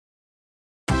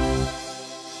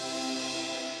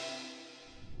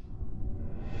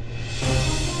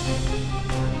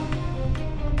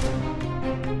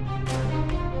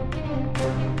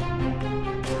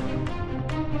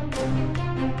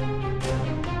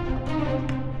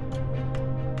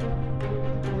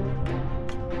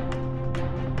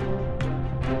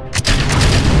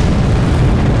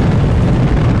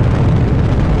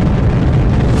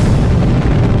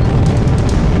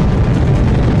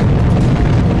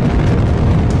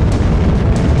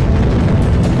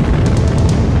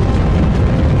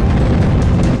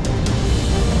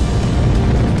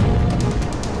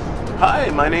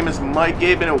my name is Mike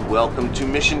Kerbin and welcome to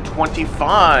Mission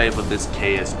 25 of this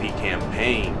KSP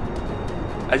campaign.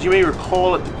 As you may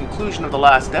recall, at the conclusion of the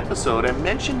last episode, I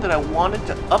mentioned that I wanted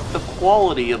to up the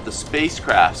quality of the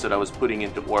spacecrafts that I was putting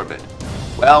into orbit.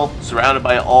 Well, surrounded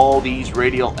by all these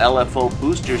radial LFO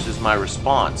boosters is my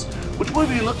response, which we'll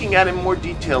be looking at in more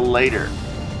detail later.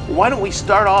 But why don't we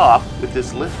start off with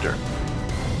this lifter?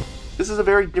 This is a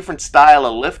very different style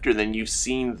of lifter than you've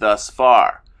seen thus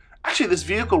far. Actually, this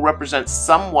vehicle represents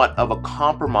somewhat of a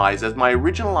compromise, as my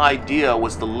original idea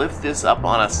was to lift this up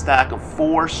on a stack of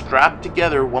 4 strapped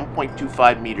together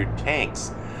 1.25 meter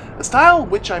tanks, a style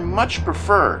which I much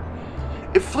prefer.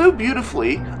 It flew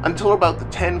beautifully until about the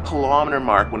 10-kilometer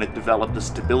mark when it developed a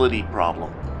stability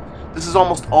problem. This is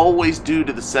almost always due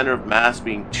to the center of mass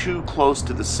being too close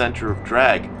to the center of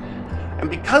drag.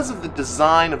 And because of the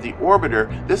design of the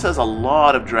orbiter, this has a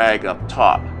lot of drag up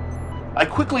top. I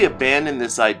quickly abandoned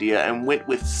this idea and went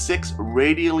with 6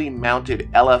 radially mounted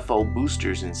LFO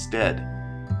boosters instead.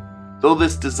 Though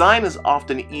this design is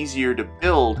often easier to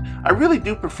build, I really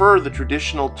do prefer the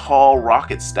traditional tall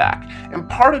rocket stack, and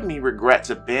part of me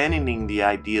regrets abandoning the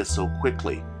idea so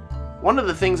quickly. One of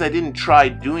the things I didn't try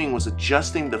doing was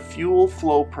adjusting the fuel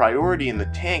flow priority in the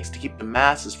tanks to keep the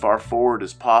mass as far forward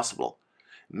as possible.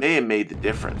 It may have made the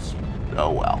difference.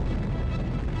 Oh well.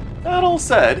 That all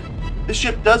said, the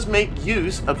ship does make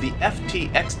use of the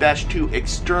FTX-2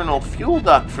 external fuel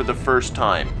duct for the first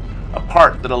time, a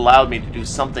part that allowed me to do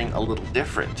something a little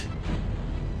different.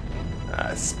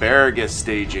 Asparagus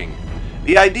staging.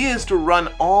 The idea is to run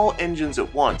all engines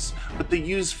at once, but to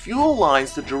use fuel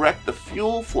lines to direct the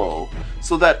fuel flow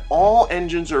so that all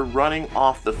engines are running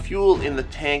off the fuel in the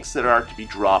tanks that are to be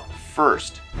dropped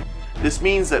first. This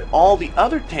means that all the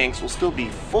other tanks will still be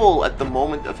full at the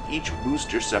moment of each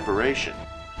booster separation.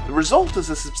 The result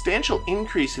is a substantial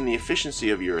increase in the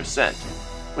efficiency of your ascent.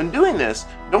 When doing this,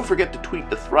 don't forget to tweak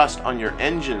the thrust on your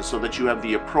engine so that you have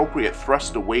the appropriate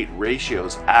thrust-to-weight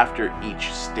ratios after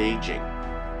each staging.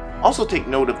 Also take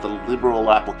note of the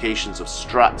liberal applications of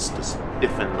struts to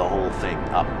stiffen the whole thing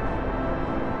up.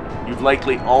 You've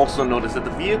likely also noticed that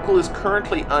the vehicle is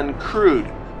currently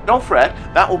uncrewed. Don't fret,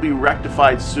 that will be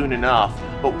rectified soon enough,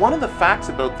 but one of the facts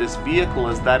about this vehicle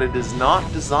is that it is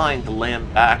not designed to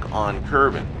land back on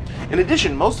Kerbin. In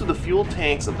addition, most of the fuel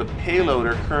tanks of the payload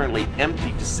are currently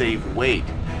empty to save weight.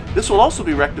 This will also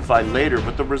be rectified later,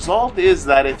 but the result is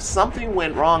that if something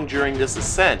went wrong during this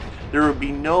ascent, there would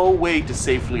be no way to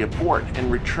safely abort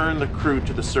and return the crew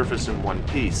to the surface in one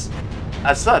piece.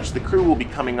 As such, the crew will be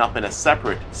coming up in a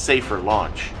separate, safer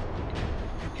launch.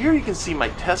 Here you can see my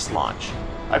test launch.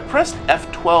 I pressed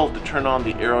F12 to turn on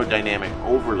the aerodynamic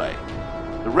overlay.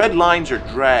 The red lines are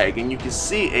drag, and you can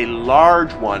see a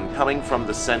large one coming from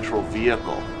the central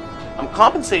vehicle. I'm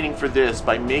compensating for this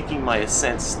by making my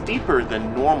ascent steeper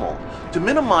than normal to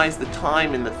minimize the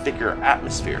time in the thicker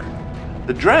atmosphere.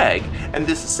 The drag and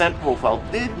this ascent profile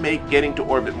did make getting to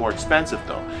orbit more expensive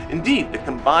though. Indeed, the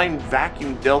combined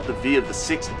vacuum delta V of the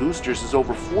 6 boosters is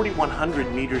over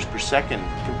 4,100 meters per second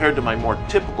compared to my more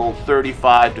typical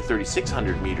 3,500 to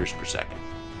 3,600 meters per second.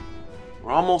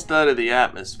 We're almost out of the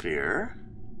atmosphere.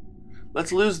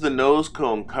 Let's lose the nose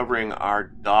cone covering our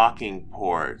docking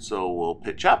port, so we'll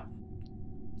pitch up.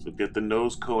 So get the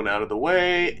nose cone out of the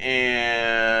way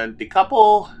and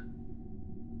decouple.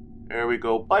 There we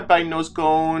go. Bye-bye, nose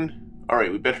cone.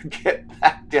 Alright, we better get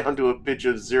back down to a pitch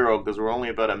of 0 because we're only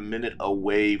about a minute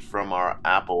away from our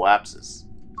apoapsis.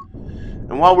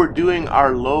 And while we're doing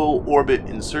our low orbit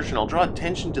insertion, I'll draw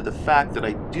attention to the fact that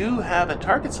I do have a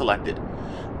target selected.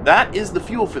 That is the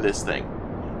fuel for this thing.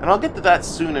 And I'll get to that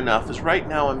soon enough, as right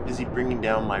now I'm busy bringing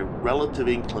down my relative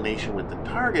inclination with the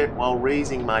target while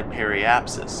raising my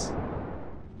periapsis.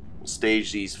 We'll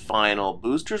stage these final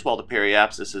boosters while the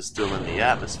periapsis is still in the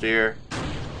atmosphere,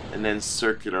 and then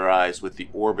circularize with the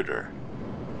orbiter.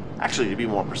 Actually, to be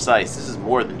more precise, this is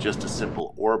more than just a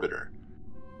simple orbiter.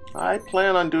 I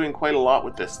plan on doing quite a lot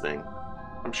with this thing.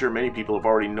 I'm sure many people have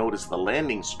already noticed the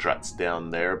landing struts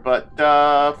down there, but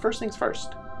first things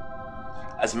first.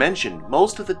 As mentioned,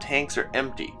 most of the tanks are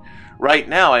empty. Right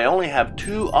now, I only have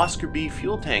 2 Oscar B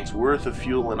fuel tanks worth of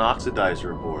fuel and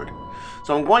oxidizer aboard.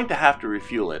 So I'm going to have to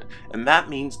refuel it, and that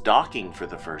means docking for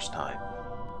the first time.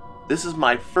 This is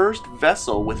my first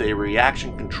vessel with a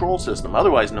reaction control system,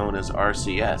 otherwise known as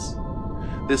RCS.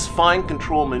 This fine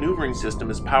control maneuvering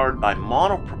system is powered by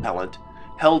monopropellant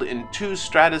held in 2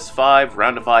 Stratus 5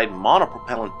 roundified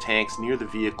monopropellant tanks near the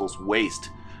vehicle's waist,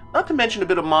 not to mention a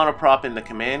bit of monoprop in the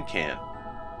command can.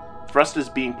 Thrust is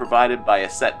being provided by a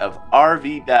set of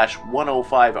RV-105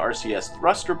 RCS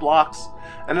thruster blocks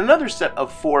and another set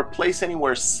of 4 place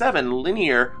anywhere 7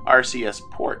 linear RCS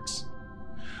ports.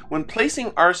 When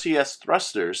placing RCS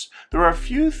thrusters, there are a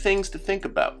few things to think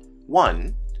about.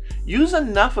 1. Use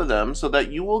enough of them so that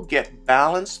you will get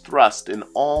balanced thrust in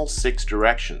all 6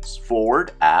 directions: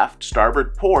 forward, aft,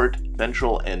 starboard, port,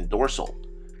 ventral, and dorsal.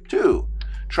 2.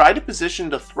 Try to position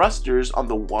the thrusters on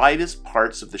the widest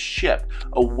parts of the ship,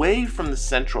 away from the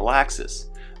central axis.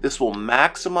 This will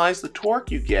maximize the torque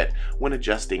you get when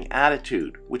adjusting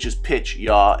attitude, which is pitch,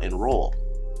 yaw, and roll.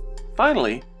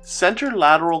 Finally, center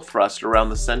lateral thrust around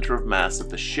the center of mass of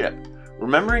the ship,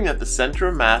 remembering that the center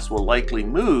of mass will likely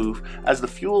move as the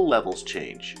fuel levels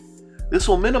change. This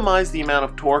will minimize the amount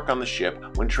of torque on the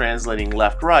ship when translating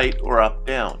left-right or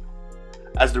up-down.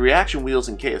 As the reaction wheels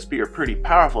in KSP are pretty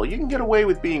powerful, you can get away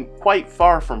with being quite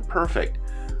far from perfect.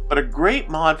 But a great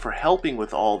mod for helping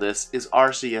with all this is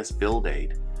RCS Build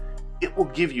Aid. It will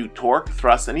give you torque,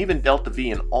 thrust, and even delta V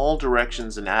in all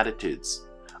directions and attitudes.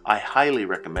 I highly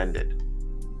recommend it.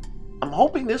 I'm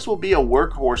hoping this will be a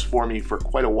workhorse for me for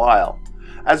quite a while.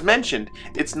 As mentioned,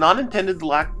 it's not intended to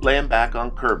land back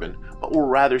on Kerbin, but will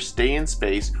rather stay in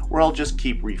space where I'll just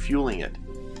keep refueling it.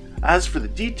 As for the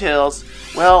details,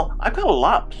 well, I've got a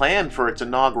lot planned for its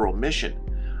inaugural mission.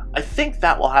 I think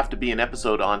that will have to be an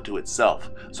episode unto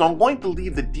itself, so I'm going to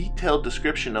leave the detailed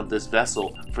description of this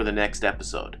vessel for the next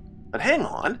episode. But hang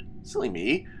on, silly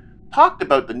me, talked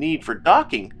about the need for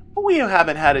docking, but we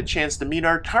haven't had a chance to meet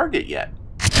our target yet.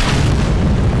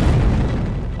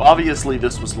 Obviously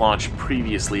this was launched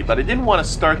previously, but I didn't want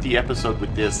to start the episode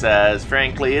with this as,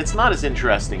 frankly, it's not as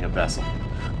interesting a vessel.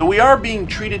 But we are being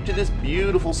treated to this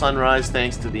beautiful sunrise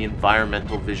thanks to the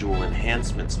Environmental Visual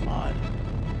Enhancements mod.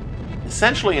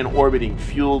 Essentially an orbiting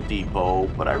fuel depot,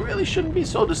 but I really shouldn't be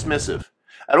so dismissive.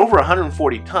 At over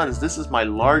 140 tons, this is my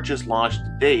largest launch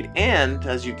to date, and,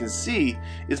 as you can see,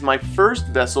 is my first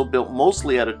vessel built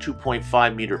mostly out of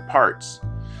 2.5 meter parts.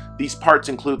 These parts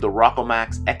include the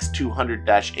Rockomax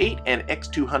X200-8 and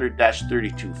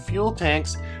X200-32 fuel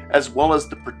tanks, as well as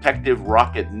the protective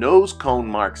rocket nose cone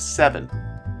Mark 7.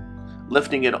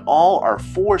 Lifting it all are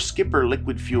 4 Skipper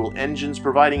liquid fuel engines,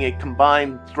 providing a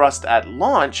combined thrust at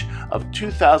launch of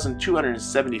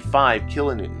 2,275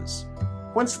 kilonewtons.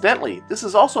 Coincidentally, this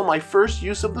is also my first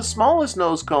use of the smallest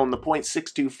nose cone, the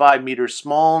 0.625 meter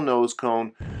small nose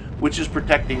cone, which is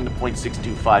protecting the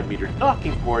 0.625 meter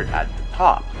docking port at the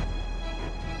top.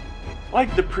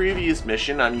 Like the previous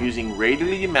mission, I'm using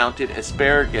radially mounted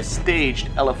asparagus staged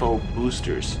LFO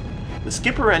boosters. The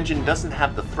Skipper engine doesn't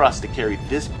have the thrust to carry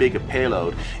this big a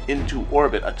payload into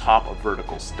orbit atop a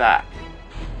vertical stack.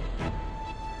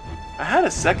 I had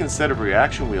a second set of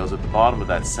reaction wheels at the bottom of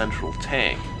that central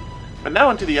tank, but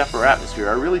now into the upper atmosphere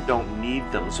I really don't need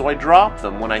them, so I drop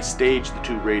them when I stage the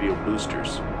 2 radial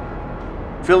boosters.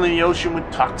 Filling the ocean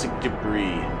with toxic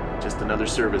debris, just another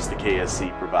service the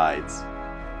KSC provides.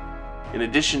 In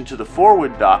addition to the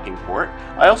forward docking port,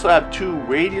 I also have 2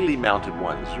 radially mounted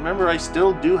ones. Remember, I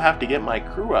still do have to get my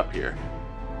crew up here.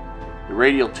 The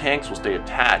radial tanks will stay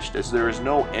attached as there is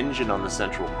no engine on the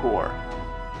central core.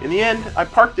 In the end, I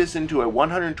parked this into a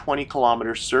 120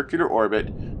 kilometer circular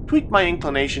orbit, tweaked my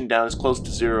inclination down as close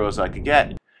to 0 as I could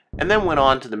get, and then went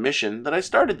on to the mission that I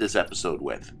started this episode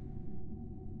with.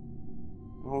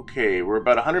 Okay, we're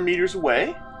about 100 meters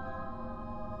away.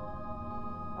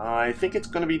 I think it's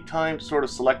going to be time to sort of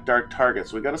select our target.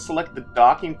 So we got to select the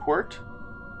docking port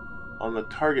on the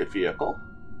target vehicle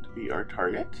to be our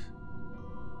target.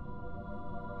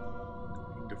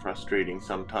 Frustrating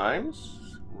sometimes.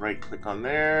 Right click on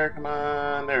there. Come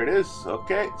on, there it is.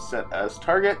 Okay, set as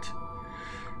target.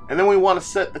 And then we want to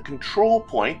set the control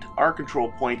point, our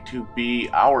control point, to be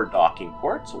our docking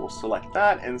port. So we'll select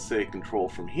that and say control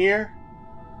from here.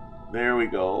 There we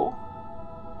go.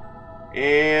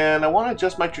 And I want to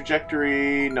adjust my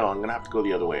trajectory. No, I'm going to have to go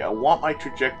the other way. I want my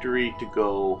trajectory to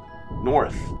go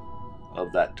north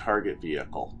of that target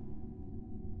vehicle.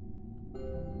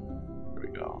 There we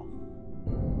go.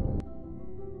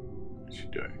 That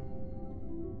should do it.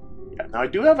 Yeah, now I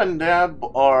do have a nav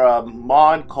or a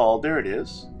mod called, there it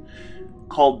is,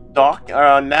 called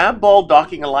nav ball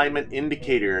docking alignment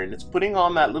indicator, and it's putting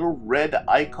on that little red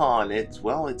icon. It's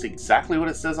exactly what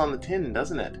it says on the tin,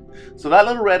 doesn't it? So that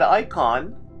little red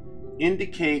icon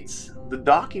indicates the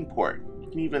docking port. You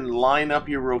can even line up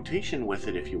your rotation with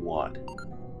it if you want.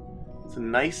 It's a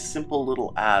nice simple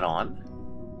little add-on.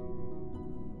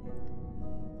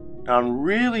 Now I'm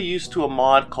really used to a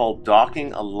mod called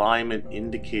docking alignment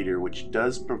indicator, which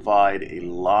does provide a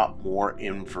lot more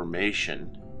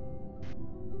information.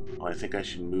 I think I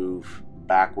should move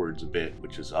backwards a bit,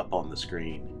 which is up on the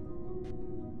screen.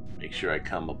 Make sure I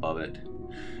come above it.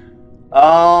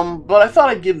 But I thought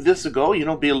I'd give this a go, you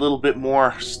know, be a little bit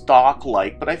more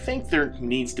stock-like, but I think there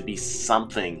needs to be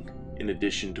something in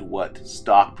addition to what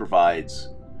stock provides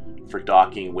for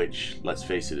docking, which, let's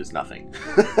face it, is nothing.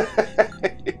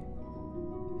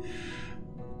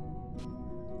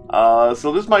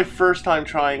 So this is my first time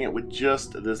trying it with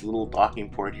just this little docking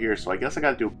port here, so I guess I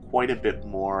gotta do quite a bit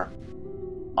more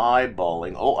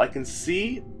eyeballing. Oh, I can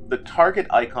see the target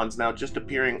icons now just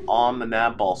appearing on the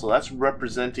nav ball, so that's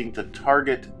representing the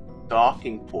target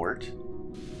docking port.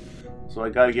 So I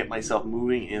gotta get myself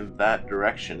moving in that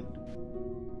direction.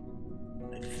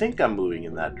 I think I'm moving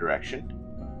in that direction.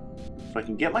 If I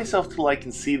can get myself till I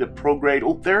can see the prograde.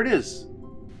 Oh, there it is.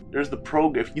 There's the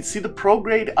if you can see the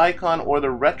prograde icon or the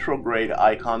retrograde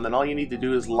icon, then all you need to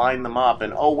do is line them up.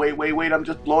 And oh, wait, I'm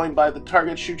just blowing by the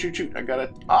target. Shoot. I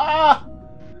gotta,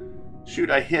 shoot,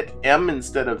 I hit M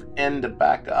instead of N to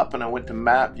back up, and I went to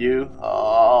map view.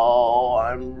 Oh,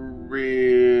 I'm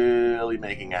really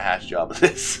making a hash job of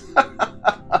this.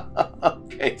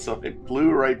 Okay, so I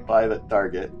flew right by the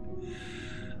target.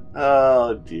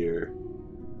 Oh, dear.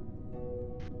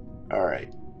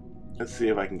 Alright. Let's see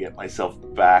if I can get myself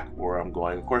back where I'm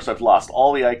going. Of course, I've lost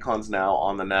all the icons now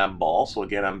on the nav ball, so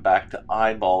again, I'm back to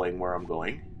eyeballing where I'm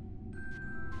going.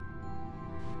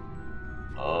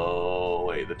 Oh,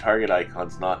 wait, the target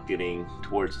icon's not getting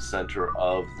towards the center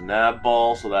of the nav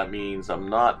ball, so that means I'm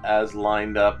not as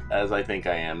lined up as I think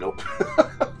I am. Nope.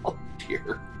 Oh,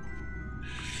 dear.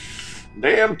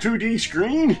 Damn 2D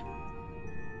screen!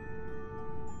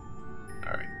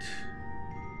 Alright.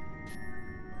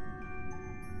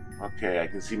 Okay, I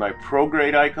can see my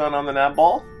prograde icon on the nav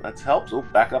ball. That helps. Oh,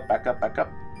 back up.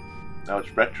 Now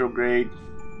it's retrograde.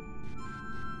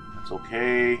 That's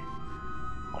okay.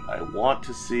 What I want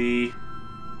to see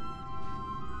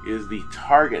is the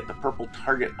target, the purple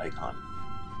target icon.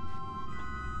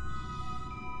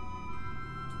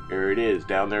 There it is,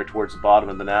 down there towards the bottom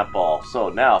of the nav ball. So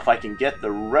now if I can get the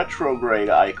retrograde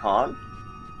icon,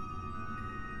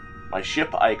 my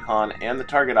ship icon, and the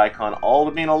target icon all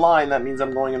to be in a line, that means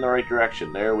I'm going in the right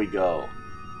direction. There we go.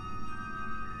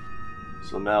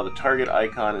 So now the target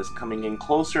icon is coming in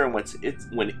closer, and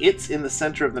when it's in the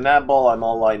center of the nav ball, I'm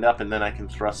all lined up, and then I can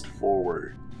thrust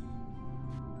forward.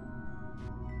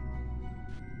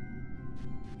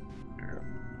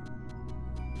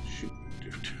 Shoot.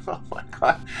 Oh my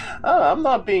god. Oh, I'm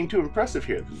not being too impressive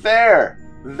here. There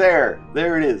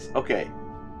it is. Okay.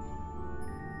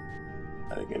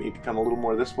 I think I need to come a little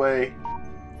more this way.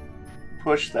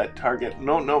 Push that target.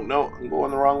 No. I'm going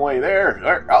the wrong way. There.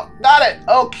 Oh, got it.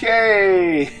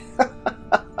 Okay.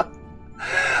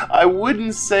 I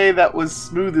wouldn't say that was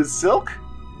smooth as silk,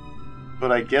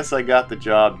 but I guess I got the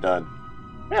job done.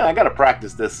 Man, I got to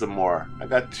practice this some more. I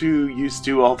got too used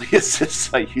to all the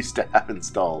assists I used to have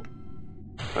installed.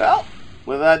 Well,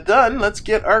 with that done, let's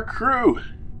get our crew.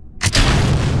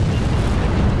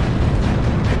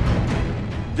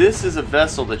 This is a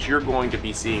vessel that you're going to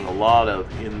be seeing a lot of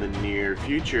in the near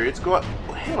future. It's going...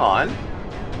 Oh, hang on.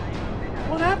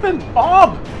 What happened?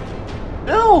 Bob!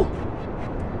 Bill!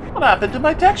 What happened to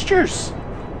my textures?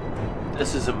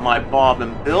 This isn't my Bob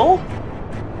and Bill.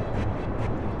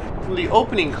 From the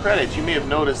opening credits, you may have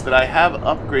noticed that I have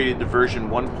upgraded to version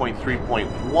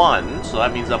 1.3.1, so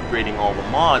that means upgrading all the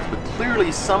mods, but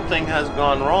clearly something has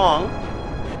gone wrong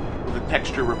the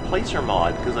texture replacer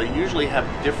mod, because I usually have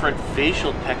different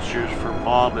facial textures for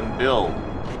Bob and Bill.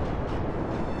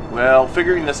 Well,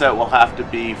 figuring this out will have to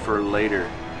be for later.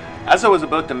 As I was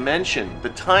about to mention,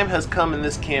 the time has come in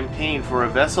this campaign for a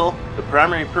vessel, the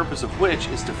primary purpose of which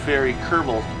is to ferry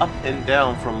Kerbals up and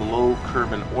down from low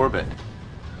Kerbin orbit.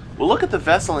 We'll look at the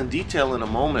vessel in detail in a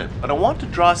moment, but I want to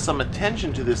draw some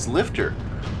attention to this lifter,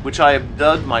 which I have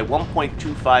dubbed my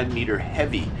 1.25 meter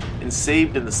heavy and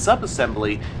saved in the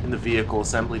sub-assembly in the vehicle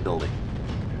assembly building.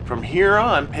 From here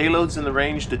on, payloads in the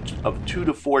range of 2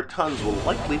 to 4 tons will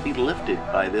likely be lifted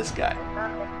by this guy.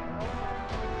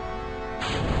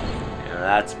 And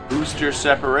that's booster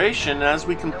separation. As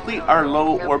we complete our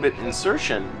low orbit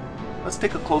insertion, let's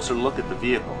take a closer look at the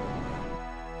vehicle.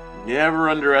 Never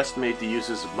underestimate the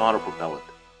uses of monopropellant.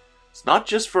 It's not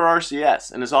just for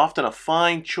RCS, and is often a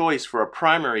fine choice for a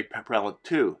primary propellant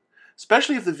too,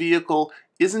 especially if the vehicle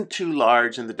isn't too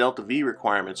large and the delta V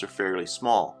requirements are fairly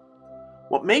small.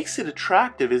 What makes it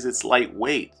attractive is its light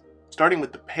weight, starting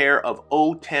with the pair of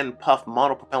O10 Puff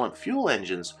monopropellant fuel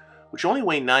engines, which only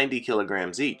weigh 90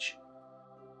 kilograms each.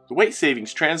 The weight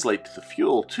savings translate to the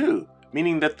fuel too,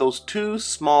 meaning that those two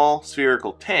small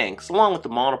spherical tanks, along with the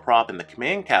monoprop and the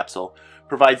command capsule,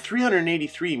 provide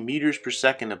 383 meters per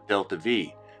second of delta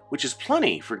V, which is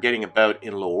plenty for getting about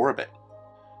in low orbit.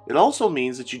 It also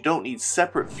means that you don't need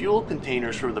separate fuel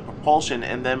containers for the propulsion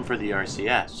and then for the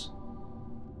RCS.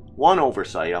 One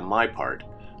oversight on my part,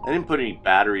 I didn't put any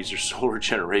batteries or solar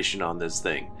generation on this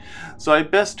thing, so I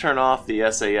best turn off the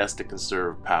SAS to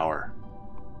conserve power.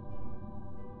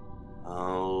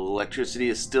 Oh, electricity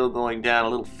is still going down a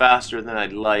little faster than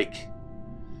I'd like.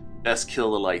 Best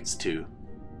kill the lights too.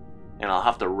 And I'll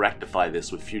have to rectify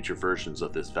this with future versions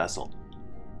of this vessel.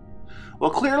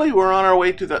 Well, clearly we're on our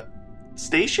way to the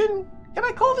station? Can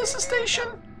I call this a station?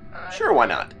 Sure, why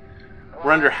not?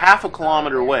 We're under half a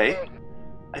kilometer away.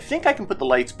 I think I can put the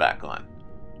lights back on.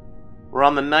 We're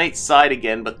on the night side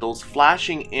again, but those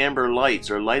flashing amber lights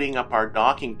are lighting up our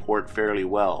docking port fairly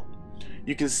well.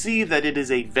 You can see that it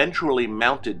is a ventrally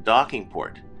mounted docking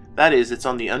port. That is, it's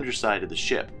on the underside of the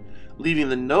ship, leaving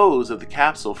the nose of the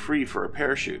capsule free for a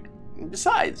parachute.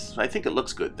 Besides, I think it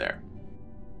looks good there.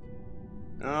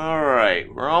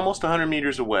 Alright, we're almost 100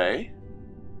 meters away.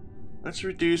 Let's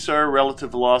reduce our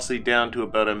relative velocity down to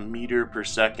about 1 meter per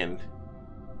second.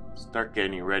 Start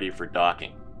getting ready for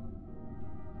docking.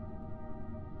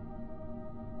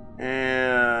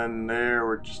 And there,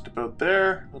 we're just about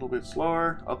there. A little bit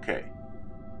slower. Okay.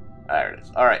 There it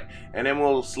is. Alright, and then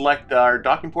we'll select our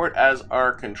docking port as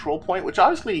our control point, which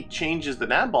obviously changes the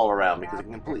nav ball around because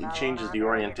it completely changes the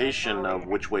orientation of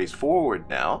which way's forward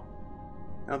now.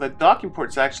 Now the docking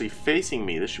port's actually facing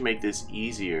me. This should make this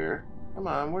easier. Come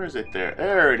on, where is it there?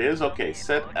 There it is. Okay,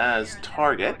 set as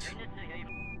target.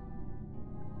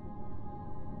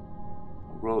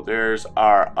 Well, there's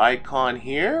our icon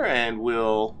here, and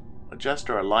we'll adjust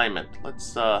our alignment.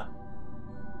 Let's yeah,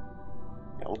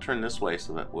 we'll turn this way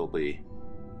so that we'll be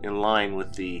in line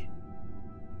with the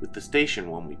station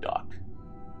when we dock.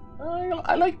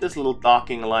 I like this little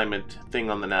docking alignment thing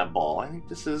on the nav ball. I think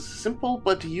this is simple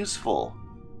but useful.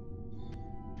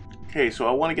 Okay, so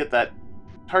I want to get that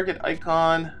target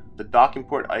icon, the docking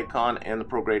port icon, and the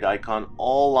prograde icon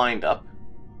all lined up.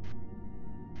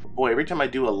 But boy, every time I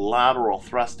do a lateral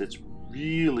thrust, it's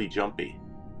really jumpy.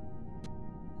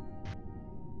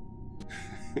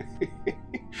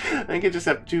 I think I just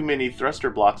have too many thruster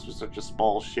blocks for such a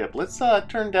small ship. Let's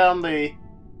turn down the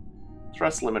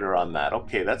thrust limiter on that.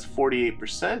 Okay, that's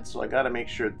 48%, so I gotta make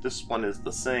sure this one is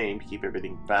the same to keep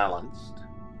everything balanced.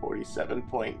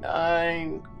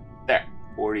 47.9. There,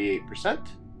 48%.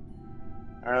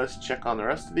 Alright, let's check on the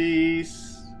rest of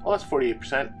these. Oh, that's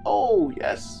 48%. Oh,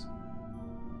 yes.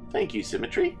 Thank you,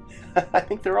 Symmetry. I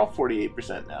think they're all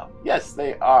 48% now. Yes,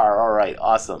 they are. Alright,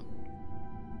 awesome.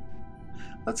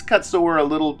 Let's cut so we're a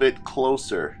little bit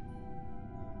closer.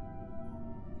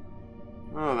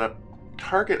 Oh, that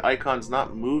target icon's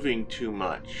not moving too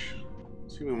much.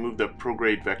 Let's see if we move the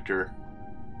prograde vector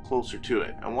closer to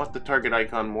it. I want the target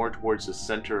icon more towards the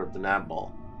center of the nav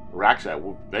ball. Or actually, I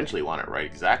will eventually want it right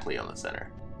exactly on the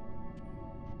center.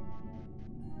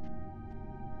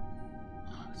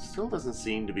 It still doesn't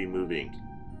seem to be moving.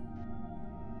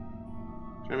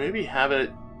 Should I maybe have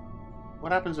it...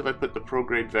 What happens if I put the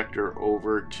prograde vector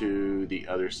over to the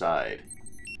other side?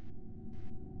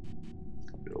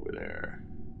 Put it over there.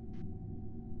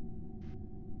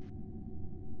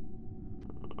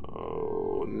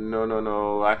 Oh,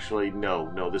 no. Actually,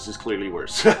 no. This is clearly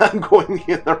worse. I'm going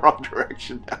in the wrong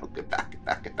direction now. Get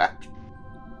back.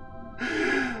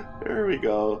 There we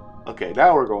go. Okay,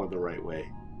 now we're going the right way.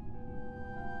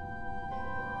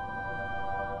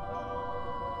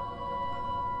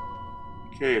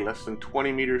 Okay, less than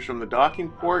 20 meters from the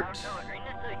docking port.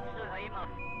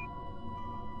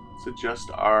 Let's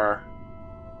adjust our...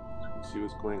 Let's see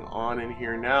what's going on in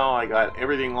here now. I got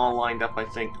everything all lined up, I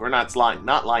think. Or not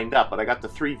lined up, but I got the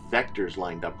 3 vectors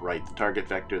lined up right. The target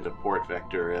vector, the port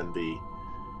vector, and the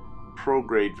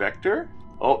prograde vector.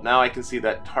 Oh, now I can see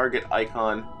that target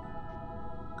icon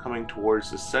coming towards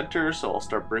the center, so I'll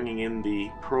start bringing in the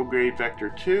prograde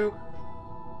vector too.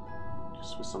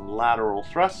 Just with some lateral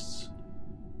thrusts.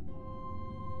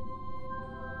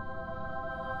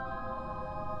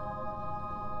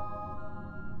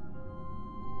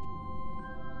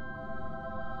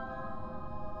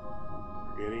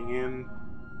 Getting in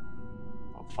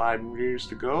about 5 meters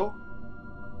to go.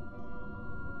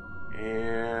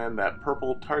 And that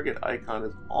purple target icon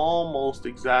is almost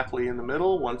exactly in the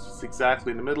middle. Once it's exactly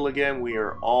in the middle again, we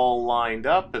are all lined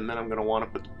up. And then I'm going to want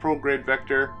to put the prograde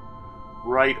vector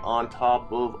right on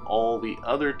top of all the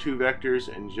other 2 vectors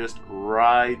and just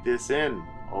ride this in.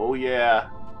 Oh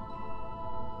yeah.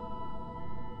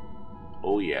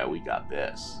 Oh yeah, we got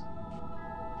this.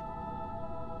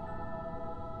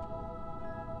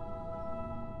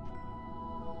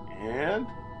 And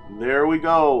there we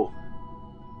go.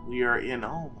 We are in,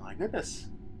 oh my goodness.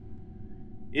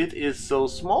 It is so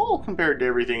small compared to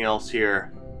everything else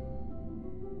here.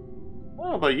 I don't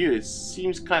know about you, it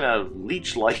seems kind of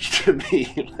leech-like to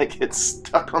me, like it's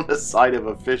stuck on the side of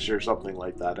a fish or something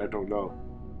like that, I don't know.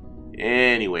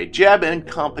 Anyway, Jeb and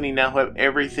company now have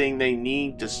everything they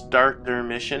need to start their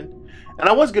mission. And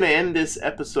I was going to end this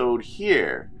episode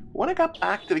here. When I got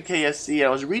back to the KSC, I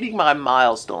was reading my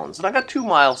milestones, and I got 2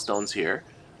 milestones here.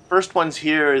 First one's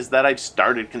here is that I've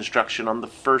started construction on the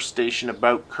first station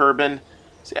about Kerbin.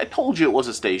 See, I told you it was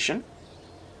a station.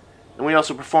 And we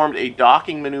also performed a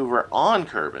docking maneuver on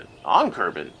Kerbin. On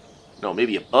Kerbin? No,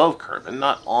 maybe above Kerbin,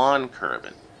 not on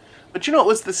Kerbin. But you know, it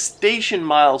was the station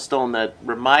milestone that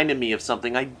reminded me of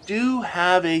something. I do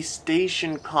have a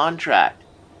station contract.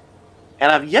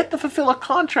 And I've yet to fulfill a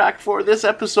contract for this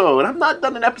episode. I've not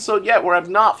done an episode yet where I've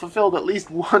not fulfilled at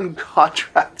least one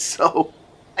contract. So,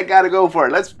 I gotta go for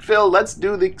it. Let's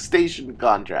do the station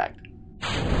contract.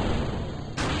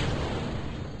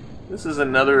 This is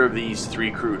another of these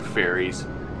 3 crewed ferries.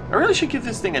 I really should give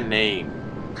this thing a name.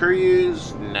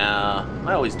 Cruise? Nah,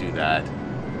 I always do that.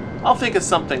 I'll think of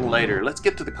something later. Let's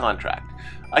get to the contract.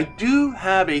 I do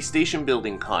have a station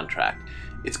building contract.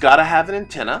 It's gotta have an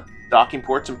antenna, docking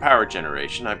ports, and power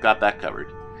generation. I've got that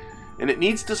covered. And it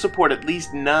needs to support at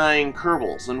least 9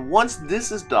 Kerbals. And once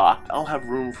this is docked, I'll have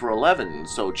room for 11,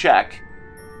 so check.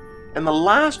 And the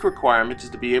last requirement is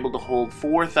to be able to hold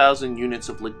 4,000 units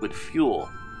of liquid fuel,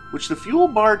 which the fuel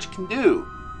barge can do.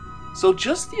 So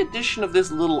just the addition of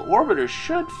this little orbiter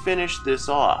should finish this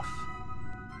off.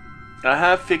 I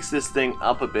have fixed this thing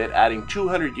up a bit, adding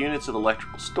 200 units of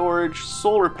electrical storage,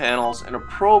 solar panels, and a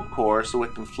probe core so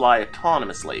it can fly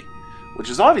autonomously, which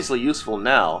is obviously useful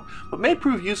now, but may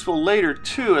prove useful later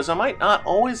too, as I might not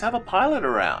always have a pilot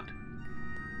around.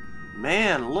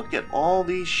 Man, look at all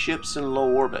these ships in low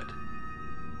orbit.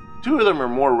 2 of them are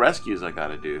more rescues I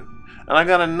gotta do. And I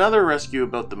got another rescue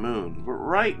about the moon, but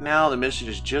right now the mission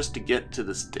is just to get to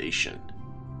the station.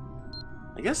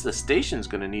 I guess the station's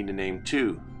gonna need a name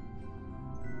too.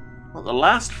 Well, the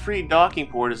last free docking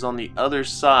port is on the other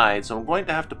side, so I'm going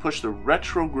to have to push the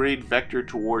retrograde vector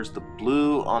towards the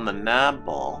blue on the nav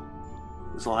ball.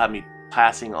 This will have me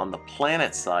passing on the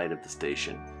planet side of the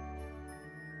station.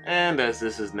 And as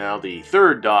this is now the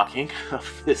 3rd docking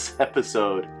of this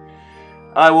episode,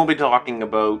 I won't be talking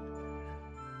about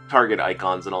target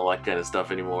icons and all that kind of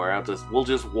stuff anymore. We'll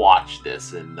just watch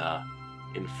this in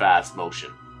fast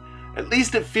motion. At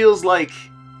least it feels like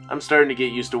I'm starting to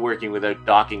get used to working without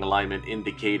docking alignment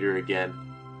indicator again.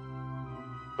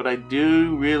 But I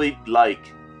do really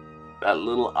like that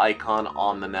little icon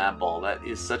on the nav ball. That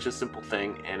is such a simple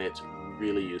thing, and it's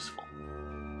really useful.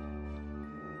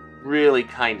 Really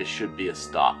kind of should be a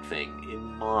stock thing, in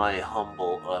my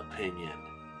humble opinion.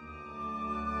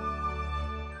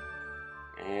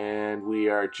 And we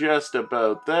are just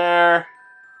about there.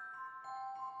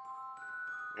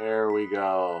 There we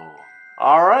go.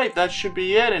 Alright, that should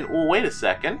be it. And oh, wait a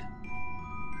second.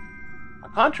 My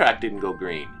contract didn't go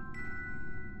green.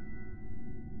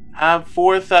 Have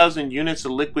 4,000 units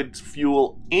of liquid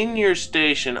fuel in your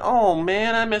station. Oh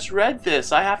man, I misread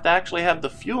this. I have to actually have the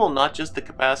fuel, not just the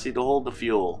capacity to hold the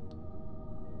fuel.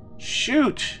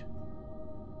 Shoot.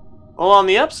 Well, on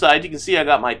the upside, you can see I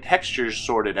got my textures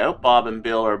sorted out. Bob and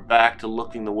Bill are back to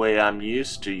looking the way I'm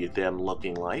used to them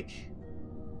looking like.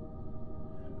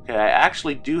 Okay, I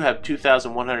actually do have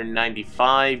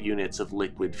 2,195 units of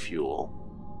liquid fuel.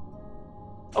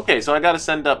 Okay, so I gotta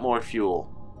send up more fuel.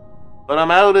 But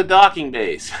I'm out of docking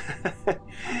base.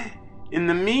 In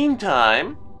the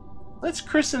meantime, let's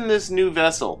christen this new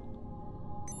vessel.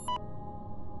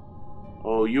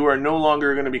 Oh, you are no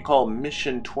longer going to be called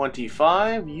Mission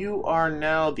 25. You are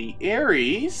now the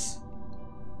Ares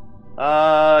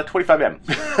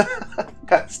 25M.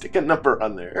 Gotta stick a number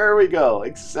on there. There we go.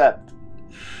 Accept.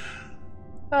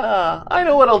 I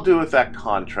know what I'll do with that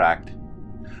contract.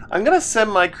 I'm going to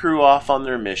send my crew off on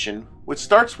their mission, which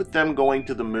starts with them going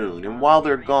to the moon. And while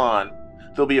they're gone,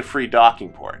 there'll be a free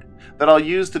docking port that I'll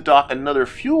use to dock another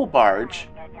fuel barge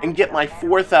and get my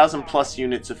 4,000 plus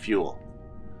units of fuel.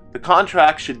 The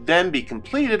contract should then be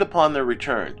completed upon their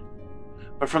return.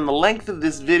 But from the length of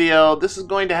this video, this is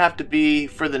going to have to be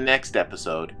for the next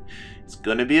episode. It's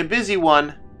going to be a busy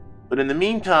one, but in the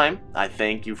meantime, I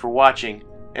thank you for watching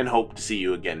and hope to see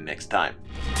you again next time.